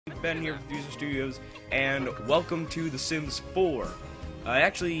Ben here with User Studios, and welcome to The Sims 4. I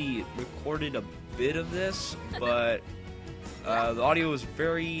actually recorded a bit of this, but the audio was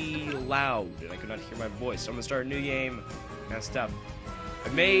very loud, and I could not hear my voice, so I'm going to start a new game and stuff. I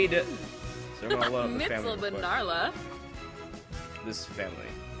made... So I'm going to load up the family real quick. Narla. This family.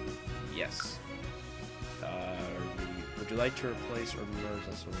 Yes. Would you like to replace or merge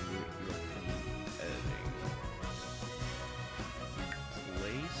also editing?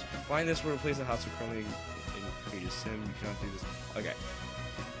 Place? Find this will replace the house we currently in create a sim. You cannot do this. Okay.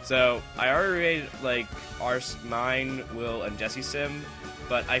 So I already made like mine, Will, and Jesse sim,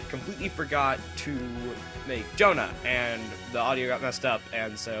 but I completely forgot to make Jonah, and the audio got messed up,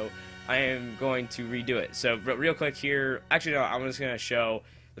 and so I am going to redo it. So real quick here, actually no, I'm just gonna show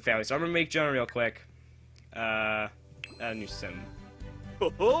the family. So I'm gonna make Jonah real quick. A new sim.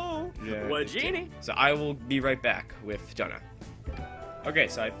 Oh, Yeah, what genie? So I will be right back with Jonah. Okay,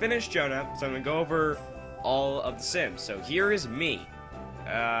 so I finished Jonah, so I'm gonna go over all of the Sims. So here is me.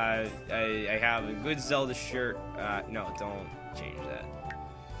 I have a good Zelda shirt. No, don't change that.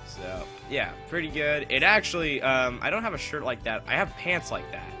 So yeah, pretty good. It actually, I don't have a shirt like that. I have pants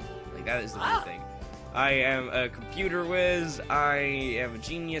like that. Like that is the weird thing. I am a computer whiz. I am a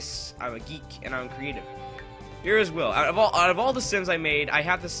genius. I'm a geek, and I'm creative. Here's Will. Out of all the Sims I made, I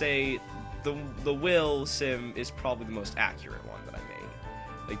have to say the Will Sim is probably the most accurate one that I made.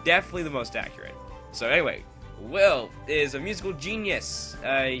 Like, definitely the most accurate. So anyway, Will is a musical genius.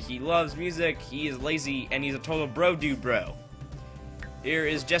 He loves music, he is lazy, and he's a total bro dude bro. Here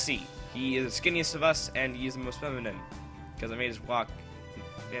is Jesse. He is the skinniest of us, and he is the most feminine. Because I made his walk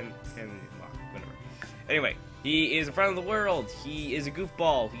and walk, whatever. Anyway, he is in front of the world. He is a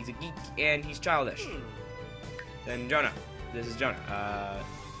goofball. He's a geek, and he's childish. Then Jonah. This is Jonah.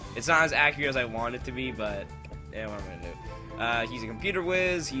 It's not as accurate as I want it to be, but yeah, what am I gonna do? He's a computer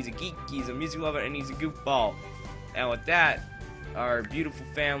whiz, he's a geek, he's a music lover, and he's a goofball. And with that, our beautiful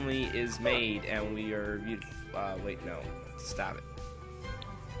family is made, and we are beautiful. Wait, no. Stop it.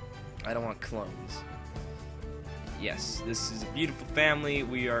 I don't want clones. Yes, this is a beautiful family.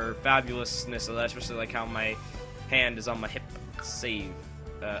 We are fabulousness, especially like how my hand is on my hip. Save.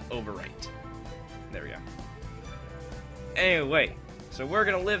 Overwrite. There we go. Anyway, so we're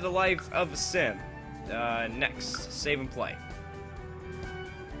gonna live the life of a sim. Next, save and play.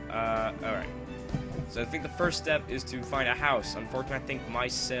 Alright. So I think the first step is to find a house. Unfortunately, I think my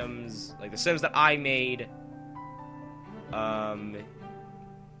Sims, like the Sims that I made,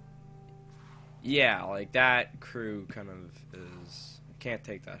 yeah, like that crew kind of is, can't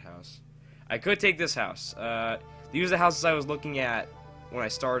take that house. I could take this house. These are the houses I was looking at when I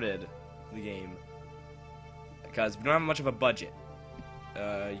started the game. Because we don't have much of a budget.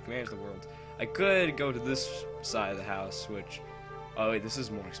 You can manage the world. I could go to this side of the house, which... Oh, wait, this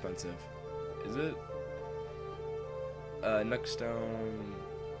is more expensive. Is it? Nuckstone...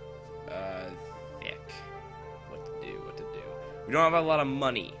 thick. What to do. We don't have a lot of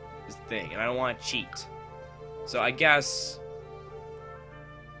money, is the thing, and I don't want to cheat. So I guess...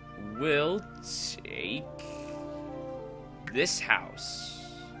 we'll take... this house.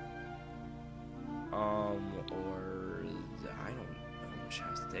 Or I don't know which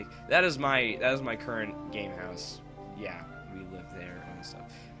house to take. That is my current game house. Yeah, we live there and stuff.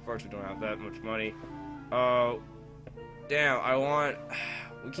 Of course, we don't have that much money. Oh, damn!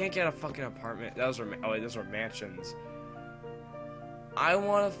 We can't get a fucking apartment. Those are mansions. I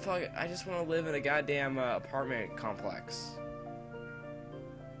just want to live in a goddamn apartment complex.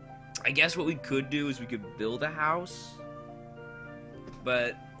 I guess what we could do is we could build a house,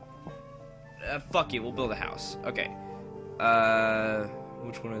 but. Fuck it, we'll build a house. Okay.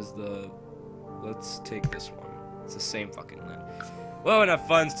 Which one is the... Let's take this one. It's the same fucking land. Well, enough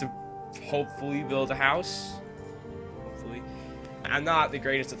funds to hopefully build a house. Hopefully. I'm not the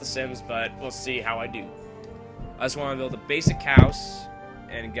greatest at The Sims, but we'll see how I do. I just want to build a basic house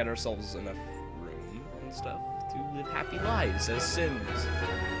and get ourselves enough room and stuff to live happy lives as Sims.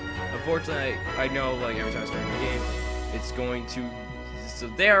 Unfortunately, I know, like, every time I start a new game, it's going to... So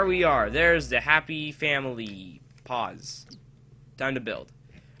there we are. There's the happy family. Pause. Time to build.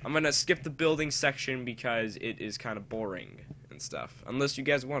 I'm gonna skip the building section because it is kind of boring and stuff. Unless you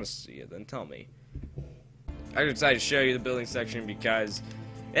guys want to see it, then tell me. I decided to show you the building section because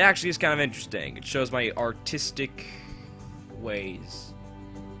it actually is kind of interesting. It shows my artistic ways.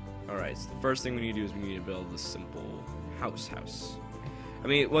 Alright, so the first thing we need to do is we need to build this simple house. I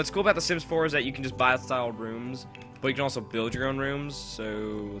mean, what's cool about The Sims 4 is that you can just buy style rooms, but you can also build your own rooms,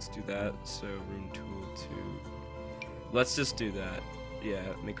 so let's do that. So, room tool 2. Let's just do that. Yeah,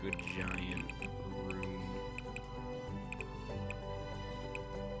 make a giant room.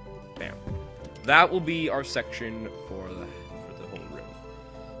 that will be our section for the whole room.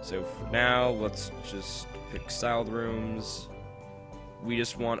 So for now, let's just pick styled rooms. We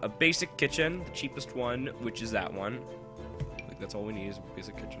just want a basic kitchen, the cheapest one, which is that one. Like that's all we need is a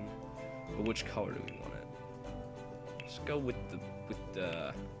basic kitchen. But which color do we want it? Let's go with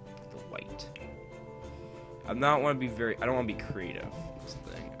the white. I don't want to be creative. That's the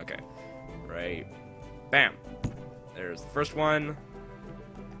thing. Okay. Right. Bam. There's the first one.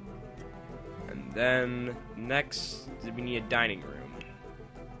 And then next we need a dining room.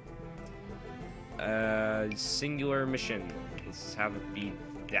 Singular mission. Let's have it be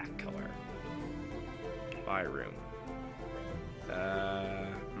that color. Buy room.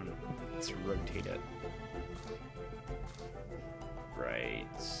 Let's rotate it.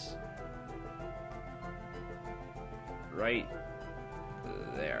 Right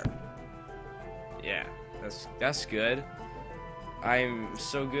there. Yeah, that's good. I'm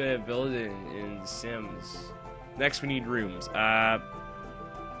so good at building in Sims. Next we need rooms.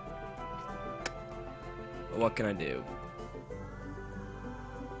 What can I do?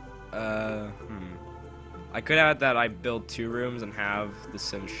 I could have that I build 2 rooms and have the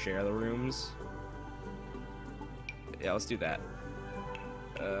Sims share the rooms. Yeah, let's do that.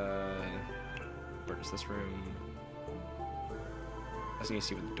 Where is this room? I just need to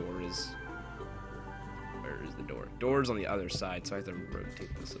see what the door is. Where is the door? Door's on the other side, so I have to rotate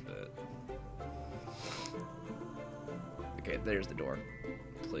this a bit. Okay, there's the door.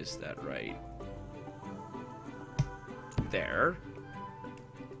 Place that right there.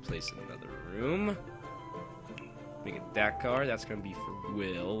 Place another room. Make it that color. That's gonna be for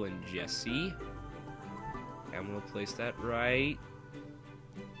Will and Jesse. And we'll place that right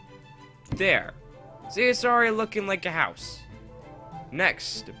there. See, it's already looking like a house.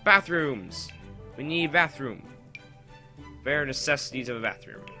 Next, bathrooms. We need a bathroom. Bare necessities of a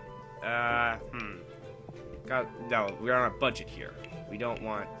bathroom. No, we're on a budget here. We don't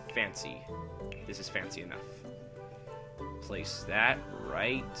want fancy. This is fancy enough. Place that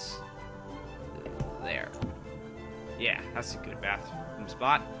right there. Yeah, that's a good bathroom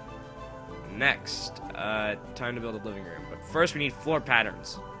spot. Next, time to build a living room. But first we need floor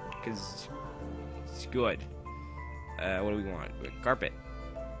patterns, because it's good. What do we want? Carpet.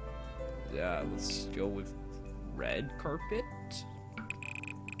 Let's go with red carpet.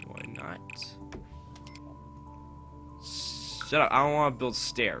 Why not? Shut up, I don't want to build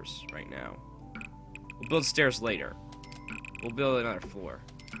stairs right now. We'll build stairs later. We'll build another floor.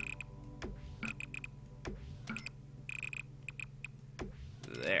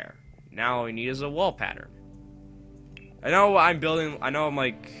 There. Now all we need is a wall pattern. I know what I'm building. I know I'm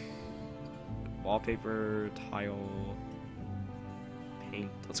like wallpaper, tile, paint.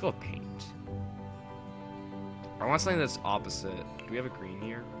 Let's go with paint. I want something that's opposite. Do we have a green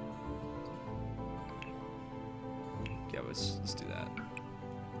here? Yeah, let's do that.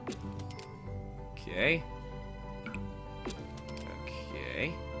 Okay.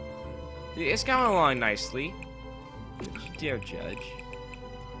 Okay. It's coming along nicely. Dear judge.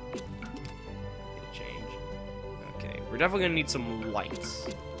 Change. Okay, we're definitely gonna need some lights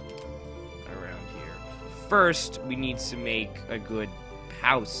around here. First, we need to make a good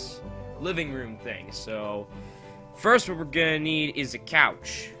house living room thing. So, first what we're gonna need is a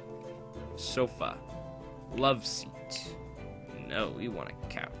couch, sofa, love seat. No, we want a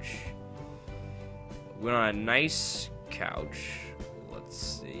couch. We want a nice couch. Let's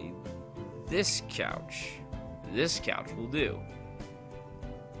see. This couch. This couch will do.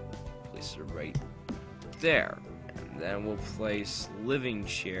 Place it right there. And then we'll place living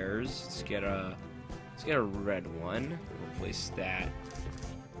chairs. Let's get a red one. We'll place that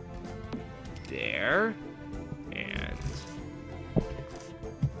there. And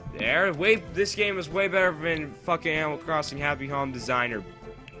there. This game is way better than fucking Animal Crossing Happy Home Designer.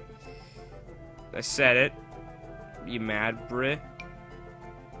 I said it. You mad, Brit?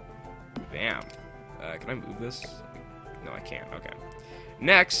 Bam. Can I move this? No, I can't. Okay.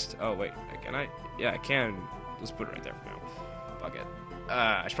 Next. Oh, wait. Can I? Yeah, I can. Let's put it right there for now. Fuck it.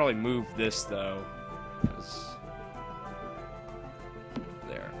 I should probably move this, though.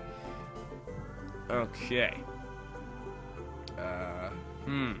 There. Okay.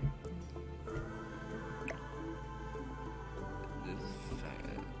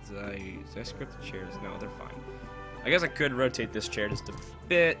 Did I script the chairs? No, they're fine. I guess I could rotate this chair just a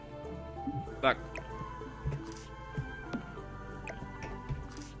bit. Fuck.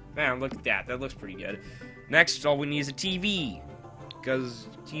 Man, look at that. That looks pretty good. Next, all we need is a TV. Because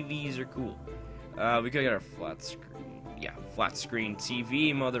TVs are cool. We could get our flat screen. Yeah, flat screen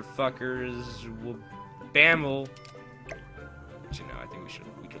TV, motherfuckers. We'll bamble. Actually, no, I think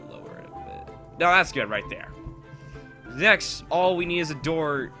we could lower it a bit. No, that's good right there. Next, all we need is a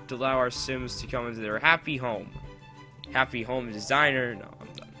door to allow our Sims to come into their happy home. Happy home designer. No, I'm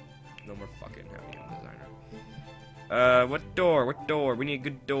done. No more fucking happy home designer. What door? What door? We need a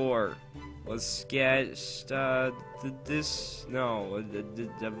good door. Let's get this. No,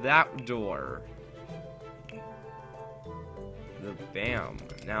 that door. Bam.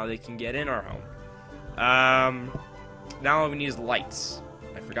 Now they can get in our home. Now all we need is lights.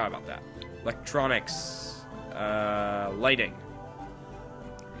 I forgot about that. Electronics. Lighting.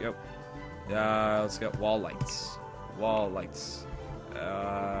 Yep. Let's get wall lights. Wall lights.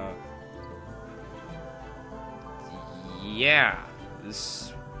 Yeah.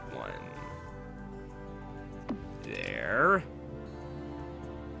 This one. There.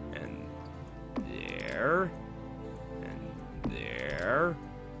 And there. And there.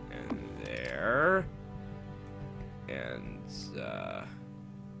 And there. And,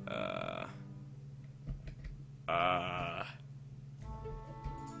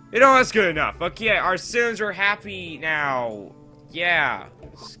 you know, that's good enough. Okay, our Sims are happy now. Yeah.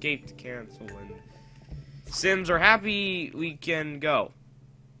 Escape, cancel, and Sims are happy. We can go.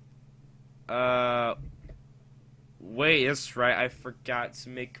 Wait, that's right. I forgot to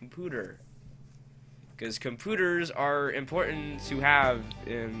make computer. Because computers are important to have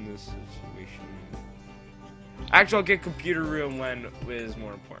in this situation. Actually, I'll get computer room when it is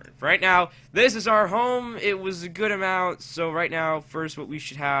more important. For right now, this is our home. It was a good amount. So right now, first, what we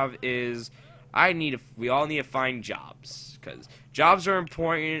should have is we all need to find jobs, because jobs are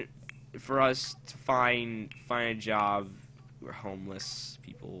important for us to find a job. We're homeless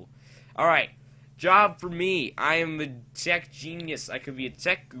people. All right, job for me. I am a tech genius. I could be a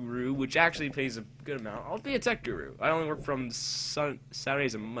tech guru, which actually pays a good amount. I'll be a tech guru. I only work from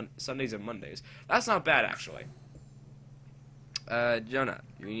Saturdays and Sundays and Mondays. That's not bad, actually. Jonah,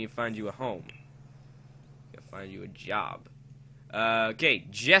 we need to find you a home. Gotta find you a job. Okay,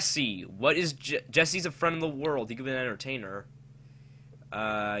 Jesse. What is Jesse's a friend of the world. He could be an entertainer.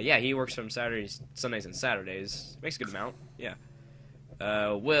 Yeah, he works from Sundays and Saturdays. Makes a good amount. Yeah.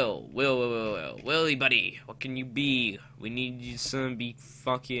 Willie, buddy. What can you be? We need you to be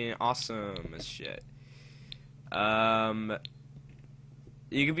fucking awesome as shit. You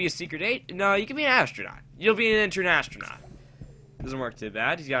could be a secret agent. No, you could be an astronaut. You'll be an intern astronaut. Doesn't work too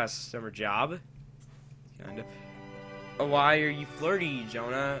bad. He's got a summer job. Kinda. Oh, why are you flirty,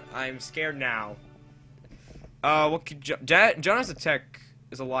 Jonah? I'm scared now. What could Jonah's a tech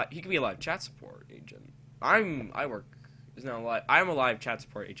is a lot. He could be a live chat support agent. I'm a live chat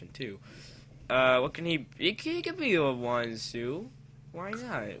support agent too. What can he? He could be a one, Sue. Why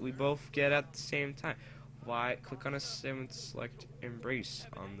not? We both get at the same time. Why? Click on a sim and select embrace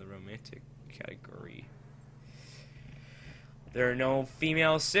on the romantic category. There are no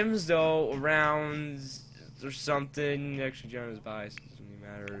female Sims though around or something. Actually, Jonah's bias doesn't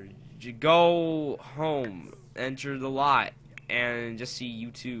matter. You go home, enter the lot, and just see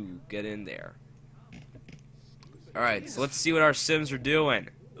you two get in there. All right, so let's see what our Sims are doing.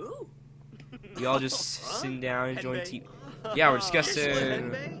 We all just sitting down and enjoying TV. Yeah, we're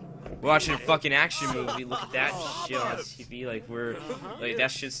discussing. We're watching a fucking action movie. Look at that shit on TV. Like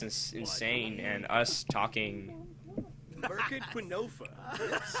that shit's insane, and us talking. Like,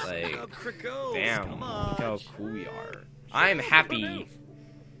 damn, look how cool we are. I'm happy.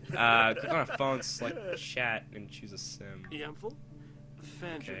 Click on a phone, select chat, and choose a sim.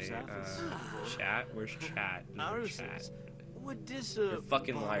 Okay, chat? Where's chat? Chat. You're a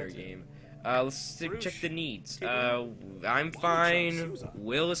fucking liar game. Let's check the needs. I'm fine.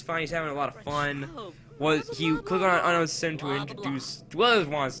 Will is fine. He's having a lot of fun. He click on unknown sim to introduce. Will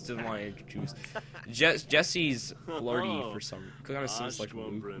wants to introduce. Jesse's flirty for some. Click on a sim like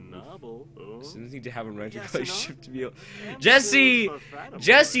Sims need to have a romantic relationship to be able.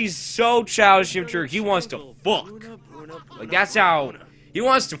 Jesse's so childish and immature. He wants to fuck. Like that's how he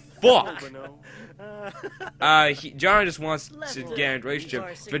wants to fuck. John just wants to get in a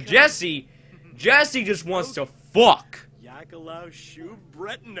relationship, but Jesse just wants to fuck. I don't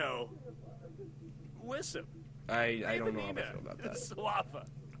know how I feel about that.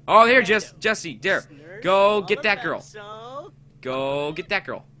 Oh, here, Jesse, there. Go get that girl. Go get that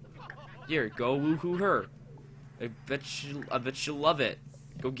girl. Here, go woohoo her. I bet she'll love it.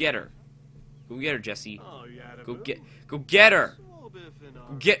 Go get her. Go get her, Jesse. Go get her.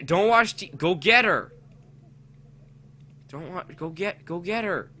 Don't watch go get her. Go get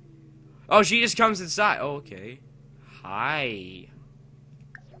her. Oh, she just comes inside. Oh, okay. Hi.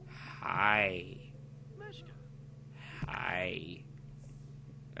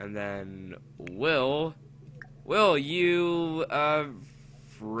 And then Will, you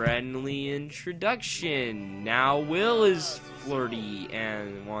friendly introduction. Now Will is flirty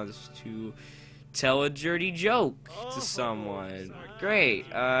and wants to tell a dirty joke to someone. Great.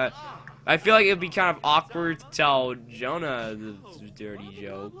 I feel like it'd be kind of awkward to tell Jonah the dirty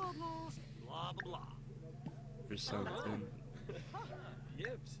joke or something.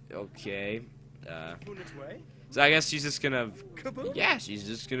 Okay. So I guess she's just gonna, yeah, she's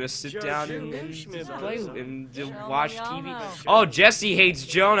just gonna sit down and play and watch TV. Oh, Jesse hates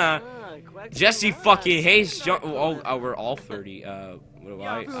Jonah. Jesse fucking hates Jonah. Oh, we're all 30. What do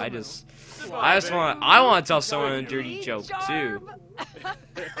I just want to tell someone a dirty joke too.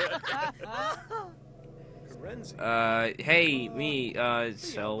 Hey, me,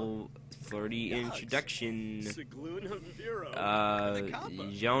 so flirty introduction.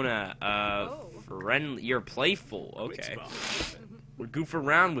 Jonah, friendly, you're playful. Okay. We goof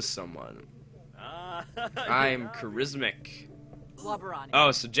around with someone. I'm charismatic.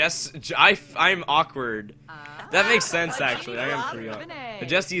 Oh, so I'm awkward. That makes sense, actually. I am pretty awkward.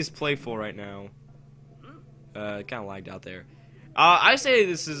 Jesse is playful right now. Kind of lagged out there. I say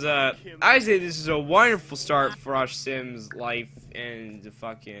this is a wonderful start for our Sims life and the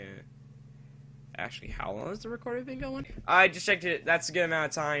fucking. Actually, how long has the recording been going? I just checked it. That's a good amount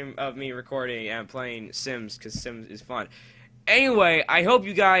of time of me recording and playing Sims, because Sims is fun. Anyway, I hope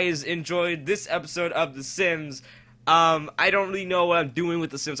you guys enjoyed this episode of The Sims. I don't really know what I'm doing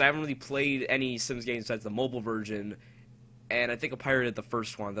with The Sims. I haven't really played any Sims games besides the mobile version. And I think I pirated the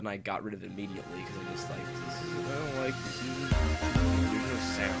first one, then I got rid of it immediately, because I just like this. I don't like this. There's no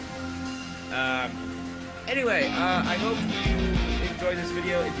sound. Anyway, I hope you enjoyed this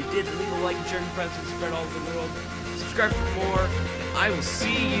video. If you did, leave a like and share with friends and spread all over the world. Subscribe for more. I will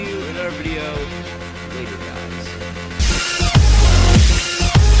see you in another video later, guys.